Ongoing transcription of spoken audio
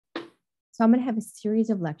So I'm going to have a series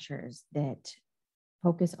of lectures that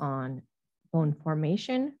focus on bone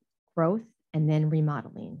formation, growth, and then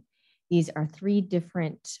remodeling. These are three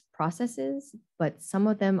different processes, but some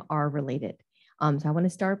of them are related. So I want to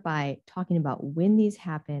start by talking about when these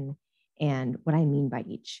happen and what I mean by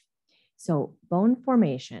each. So bone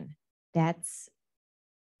formation, that's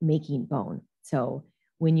making bone. So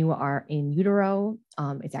when you are in utero,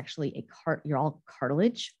 it's actually you're all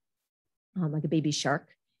cartilage, like a baby shark.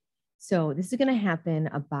 So this is going to happen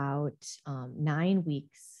about 9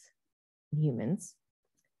 weeks in humans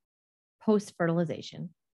post-fertilization.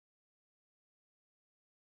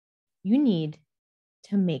 You need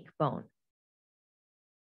to make bone.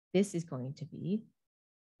 This is going to be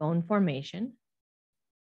bone formation.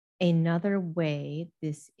 Another way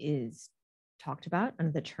this is talked about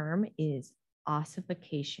under the term is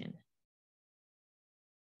ossification,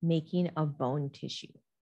 making of bone tissue.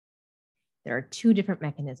 There are two different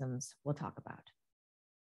mechanisms we'll talk about.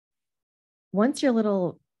 Once your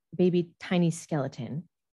little baby tiny skeleton,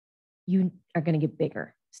 you are going to get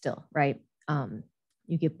bigger still, right?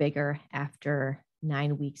 You get bigger after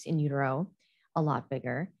 9 weeks in utero, a lot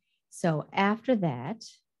bigger. So after that,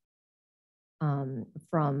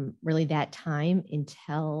 from really that time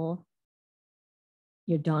until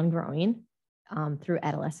you're done growing, through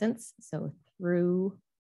adolescence. So through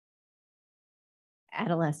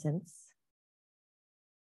adolescence,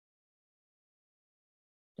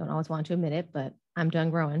 don't always want to admit it, but I'm done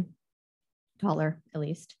growing, taller at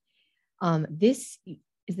least. This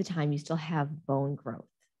is the time you still have bone growth.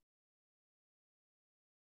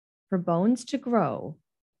 For bones to grow,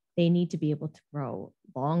 they need to be able to grow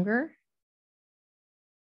longer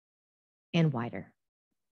and wider,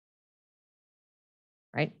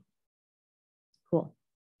 right? Cool.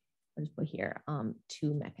 I'll just put here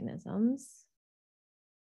two mechanisms.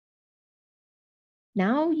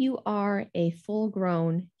 Now you are a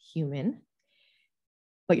full-grown human,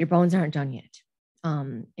 but your bones aren't done yet.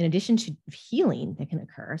 In addition to healing that can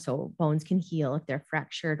occur, so bones can heal if they're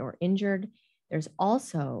fractured or injured, there's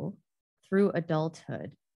also, through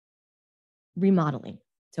adulthood, remodeling.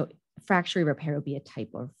 So fracture repair would be a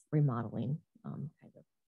type of remodeling.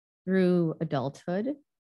 Through adulthood,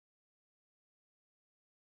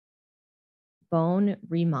 bone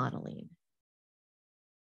remodeling.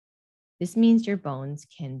 This means your bones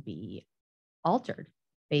can be altered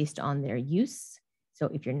based on their use. So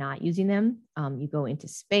if you're not using them, you go into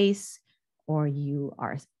space, or you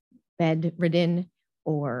are bedridden,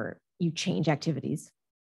 or you change activities,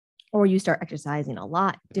 or you start exercising a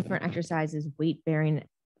lot, different exercises, weight-bearing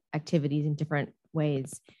activities in different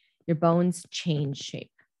ways. Your bones change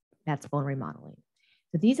shape. That's bone remodeling.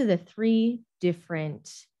 So these are the three different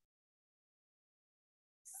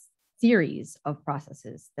series of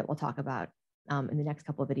processes that we'll talk about in the next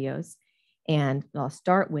couple of videos. And I'll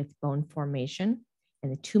start with bone formation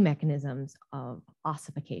and the two mechanisms of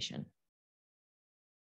ossification.